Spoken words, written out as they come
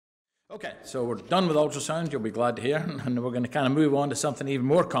Okay, so we're done with ultrasound, you'll be glad to hear, and we're going to kind of move on to something even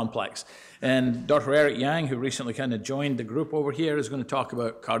more complex. And Dr. Eric Yang, who recently kind of joined the group over here, is going to talk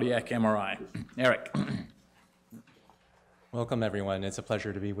about cardiac MRI. Eric. Welcome, everyone. It's a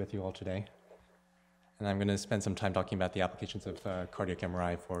pleasure to be with you all today. And I'm going to spend some time talking about the applications of cardiac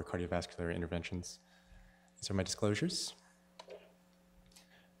MRI for cardiovascular interventions. These are my disclosures.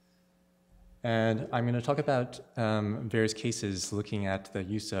 And I'm going to talk about various cases looking at the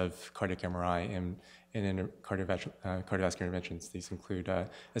use of cardiac MRI in cardiovascular interventions. These include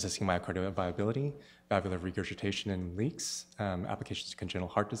assessing myocardial viability, valvular regurgitation and leaks, applications of congenital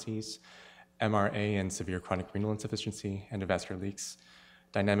heart disease, MRA and severe chronic renal insufficiency, endovascular leaks,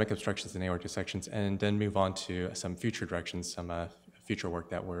 dynamic obstructions and aortic dissections, and then move on to some future directions, some future work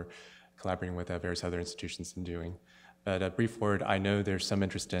that we're collaborating with various other institutions in doing. But a brief word, I know there's some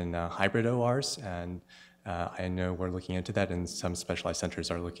interest in hybrid ORs, and I know we're looking into that, and some specialized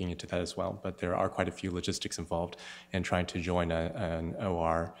centers are looking into that as well. But there are quite a few logistics involved in trying to join an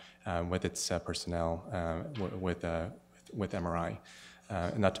OR with its personnel with MRI,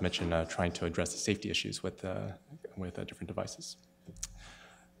 and not to mention trying to address the safety issues with different devices.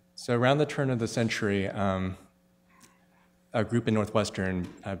 So around the turn of the century, a group in Northwestern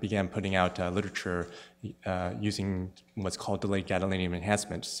began putting out literature using what's called delayed gadolinium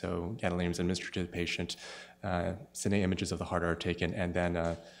enhancement. So gadolinium is administered to the patient, cine images of the heart are taken, and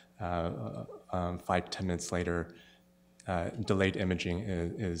then 5 to 10 minutes later, delayed imaging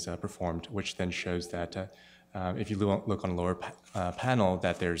is performed, which then shows that if you look on the lower panel,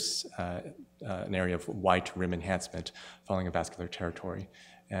 that there's an area of white rim enhancement following a vascular territory.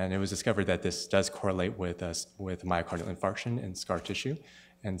 And it was discovered that this does correlate with myocardial infarction in scar tissue.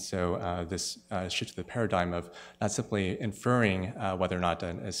 And so this shifts the paradigm of not simply inferring whether or not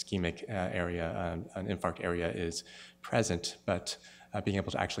an ischemic area, an infarct area is present, but being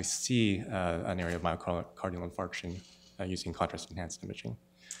able to actually see an area of myocardial infarction using contrast-enhanced imaging.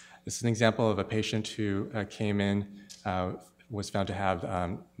 This is an example of a patient who came in, was found to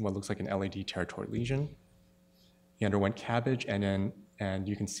have what looks like an LAD territory lesion. He underwent CABG, and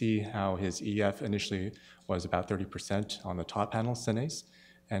you can see how his EF initially was about 30% on the top panel cines,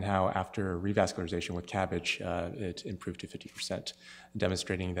 and how after revascularization with CABG, it improved to 50%,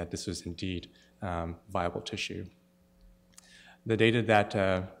 demonstrating that this was indeed viable tissue. The data that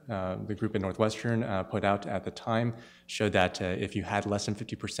the group at Northwestern put out at the time showed that if you had less than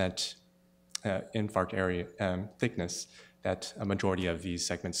 50% infarct area thickness, that a majority of these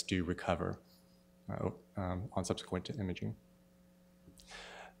segments do recover on subsequent imaging.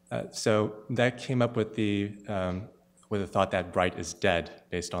 So that came up with the thought that bright is dead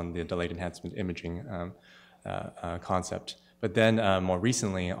based on the delayed enhancement imaging concept. But then more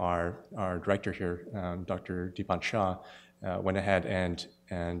recently, our director here, Dr. Deepan went ahead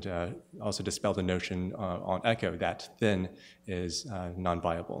and also dispelled the notion on echo that thin is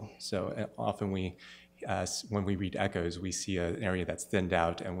non-viable. So often when we read echoes, we see an area that's thinned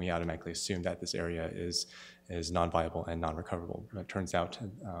out, and we automatically assume that this area is non-viable and non-recoverable. But it turns out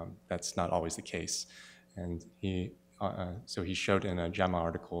that's not always the case. And so he showed in a JAMA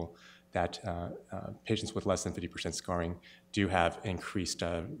article that patients with less than 50% scarring do have increased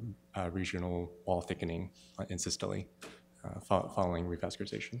regional wall thickening in systole following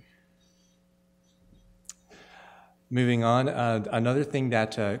revascularization. Moving on, another thing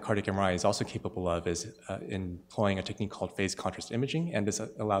that cardiac MRI is also capable of is employing a technique called phase contrast imaging, and this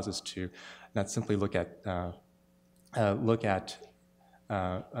allows us to not simply look at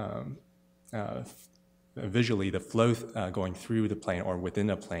visually the flow going through the plane or within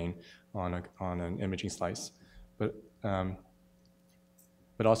a plane on an imaging slice, but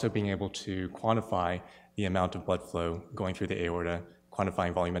also being able to quantify the amount of blood flow going through the aorta,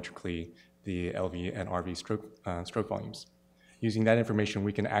 quantifying volumetrically the LV and RV stroke volumes. Using that information,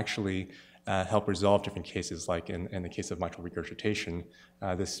 we can actually help resolve different cases, like in the case of mitral regurgitation.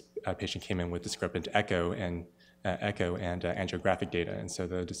 This patient came in with discrepant echo and angiographic data, and so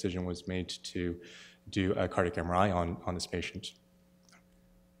the decision was made to do a cardiac MRI on this patient.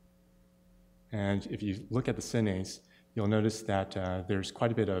 And if you look at the cines, you'll notice that there's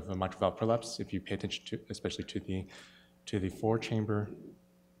quite a bit of mitral valve prolapse if you pay attention to, especially to the four-chamber,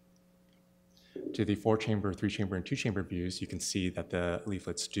 3-chamber, and 2-chamber views. You can see that the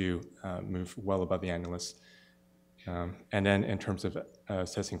leaflets do move well above the annulus. And then in terms of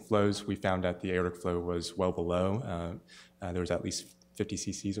assessing flows, we found that the aortic flow was well below. There was at least 50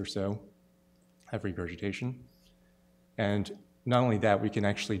 cc's or so of regurgitation. And not only that, we can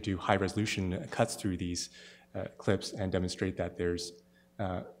actually do high-resolution cuts through these clips and demonstrate that there's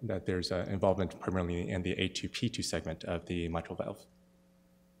involvement primarily in the A2P2 segment of the mitral valve.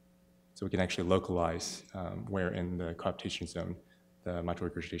 so we can actually localize where in the coaptation zone the mitral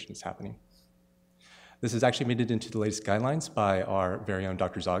regurgitation is happening. This is actually made it into the latest guidelines by our very own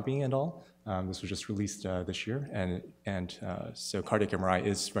Dr. Zogby and all. This was just released this year, and so cardiac MRI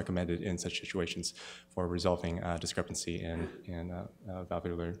is recommended in such situations for resolving discrepancy in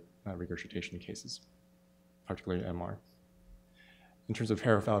valvular regurgitation cases, particularly MR. In terms of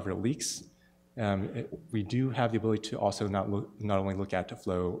paravalvular leaks, we do have the ability to also not only look at the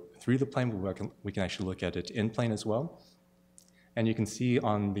flow through the plane, but we can actually look at it in plane as well. And you can see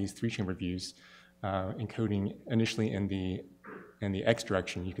on these 3-chamber views, encoding initially in the X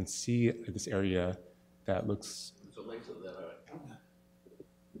direction, you can see this area that looks. One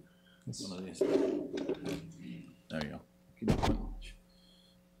of these. There you go. Keep it going.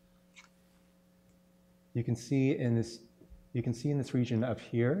 You can see in this. You can see in this region up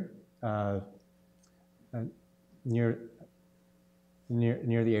here, near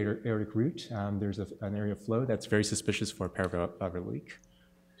the aortic root, there's an area of flow that's very suspicious for a paravalvular leak.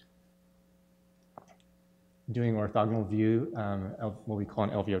 Doing orthogonal view of what we call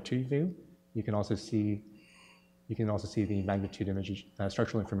an LVO2 view, you can also see the magnitude image,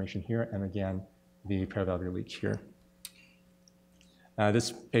 structural information here, and again the paravalvular leak here.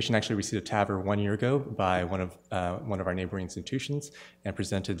 This patient actually received a TAVR 1 year ago by one of our neighboring institutions and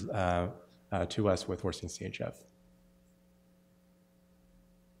presented to us with worsening CHF.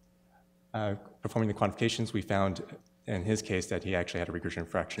 Performing the quantifications, we found in his case that he actually had a regurgitation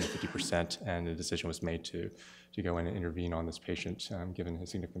fraction of 50%, and the decision was made to go in and intervene on this patient given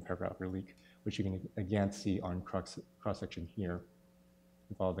his significant paravalvular leak, which you can again see on cross-section here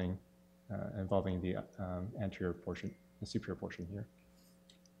involving the anterior portion, the superior portion here.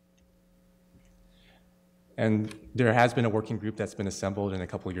 And there has been a working group that's been assembled, and a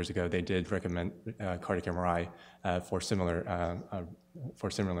couple of years ago they did recommend cardiac MRI for similar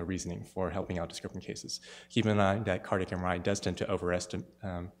reasoning for helping out discrepant cases. Keep in mind that cardiac MRI does tend to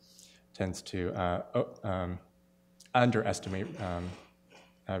underestimate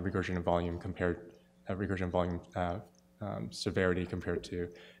regurgitant volume severity compared to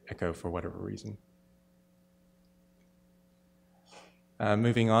echo for whatever reason.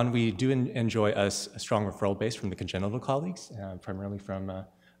 Moving on, we do enjoy a strong referral base from the congenital colleagues, primarily from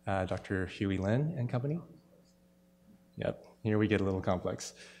Dr. Huie Lin and company. Yep, here we get a little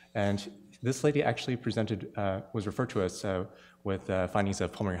complex. And this lady actually was referred to us with findings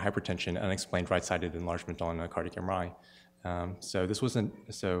of pulmonary hypertension, unexplained right-sided enlargement on cardiac MRI. So this wasn't,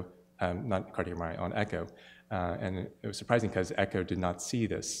 not cardiac MRI, on echo. And it was surprising because echo did not see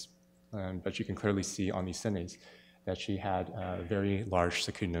this, but you can clearly see on these cines that she had a very large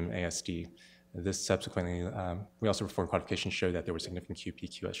secundum ASD. This subsequently, we also performed quantification showed that there was significant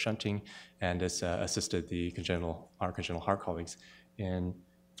QP-QS shunting, and this assisted our congenital heart colleagues in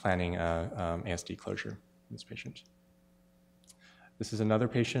planning ASD closure in this patient. This is another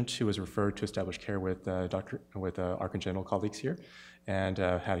patient who was referred to established care with our congenital colleagues here, and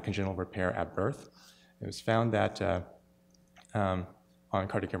had a congenital repair at birth. It was found that on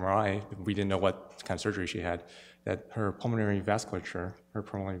cardiac MRI, we didn't know what kind of surgery she had, that her pulmonary vasculature, her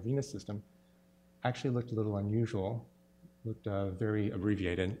pulmonary venous system, actually looked a little unusual, looked very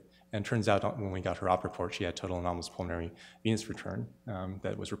abbreviated, and turns out when we got her op report, she had total anomalous pulmonary venous return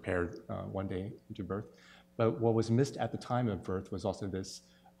that was repaired 1 day into birth. But what was missed at the time of birth was also this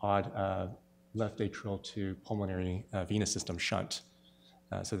odd left atrial to pulmonary venous system shunt.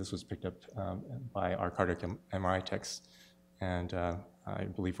 So this was picked up by our cardiac MRI techs, and I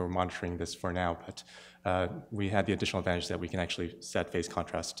believe we're monitoring this for now, but we had the additional advantage that we can actually set phase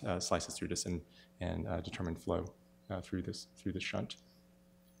contrast slices through this and determine flow through this shunt.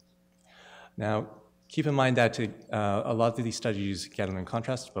 Now, keep in mind that a lot of these studies use gadolinium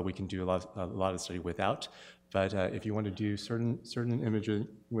contrast, but we can do a lot of the study without. But if you want to do certain imaging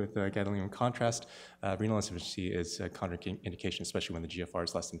with gadolinium contrast, renal insufficiency is a contraindication, especially when the GFR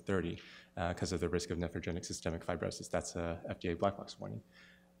is less than 30, because of the risk of nephrogenic systemic fibrosis. That's a FDA black box warning.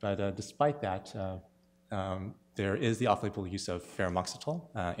 But despite that, there is the off-label use of ferumoxytol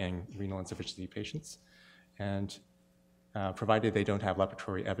in renal insufficiency patients, and provided they don't have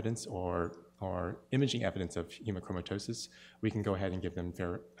laboratory evidence or imaging evidence of hemochromatosis, we can go ahead and give them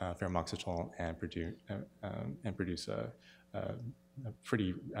ferumoxytol and produce a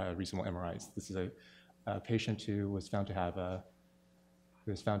pretty reasonable MRIs. This is a patient who was found to have a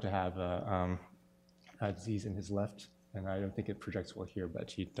disease in his left, and I don't think it projects well here,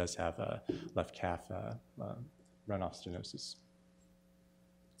 but he does have a left calf runoff stenosis.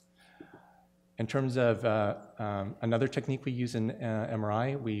 In terms of another technique we use in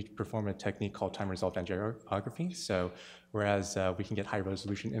MRI, we perform a technique called Timeresolved Angiography. So whereas we can get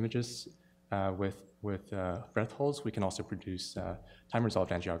high-resolution images with breath holds, we can also produce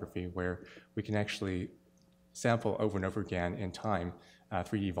time-resolved angiography, where we can actually sample over and over again in time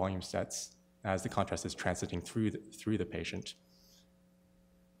 3D volume sets as the contrast is transiting through the patient.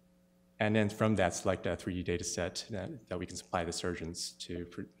 And then from that, select a 3D data set that we can supply the surgeons to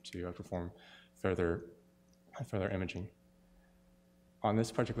perform further imaging. On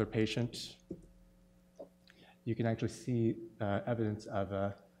this particular patient, you can actually see evidence of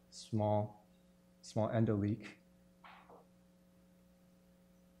a small endoleak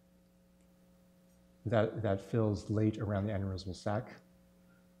that fills late around the aneurysmal sac,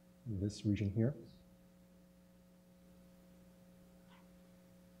 in this region here.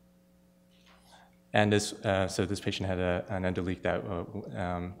 And so this patient had an endoleak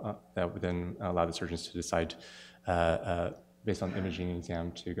that would then allow the surgeons to decide, based on imaging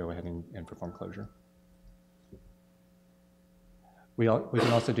exam, to go ahead and perform closure. We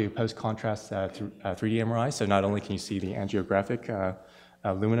can also do post-contrast through 3D MRI. So not only can you see the angiographic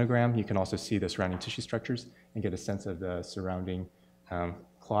luminogram, you can also see the surrounding tissue structures and get a sense of the surrounding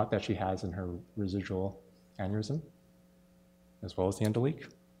clot that she has in her residual aneurysm, as well as the endoleak.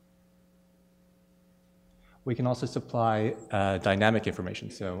 We can also supply dynamic information.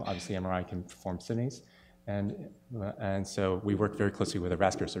 So obviously MRI can perform cines, and so we work very closely with our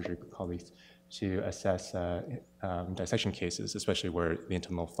vascular surgery colleagues to assess dissection cases, especially where the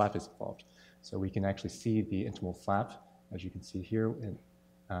intimal flap is involved. So we can actually see the intimal flap, as you can see here,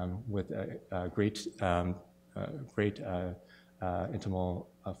 with great intimal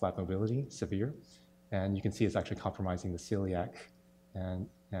flap mobility, severe, and you can see it's actually compromising the celiac and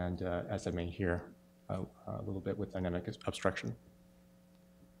SMA here a little bit with dynamic obstruction.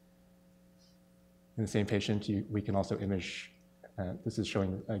 In the same patient, we can also image. This is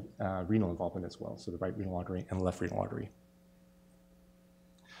showing renal involvement as well, so the right renal artery and the left renal artery.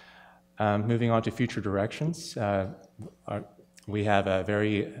 Moving on to future directions, we have a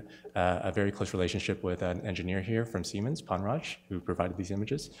very close relationship with an engineer here from Siemens, Panraj, who provided these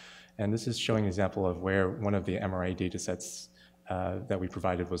images. And this is showing an example of where one of the MRI data sets that we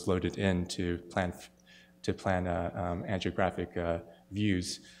provided was loaded in to plan angiographic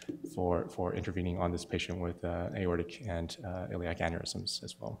views for intervening on this patient with aortic and iliac aneurysms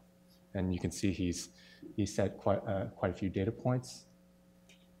as well. And you can see he's set quite a few data points,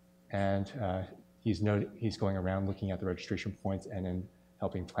 and he's going around looking at the registration points and then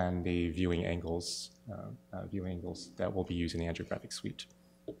helping plan the viewing angles that will be used in the angiographic suite.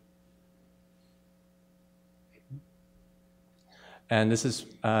 And this is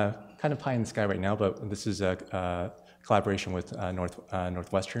kind of pie in the sky right now, but this is a collaboration with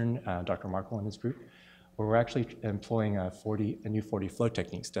Northwestern, Dr. Markle and his group, where we're actually employing a new 4D flow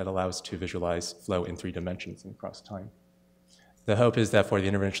techniques that allow us to visualize flow in 3 dimensions and across time. The hope is that for the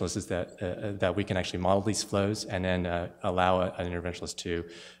interventionalists is that we can actually model these flows and then allow an interventionalist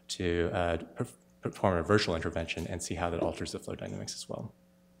to perform a virtual intervention and see how that alters the flow dynamics as well.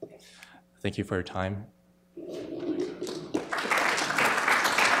 Thank you for your time.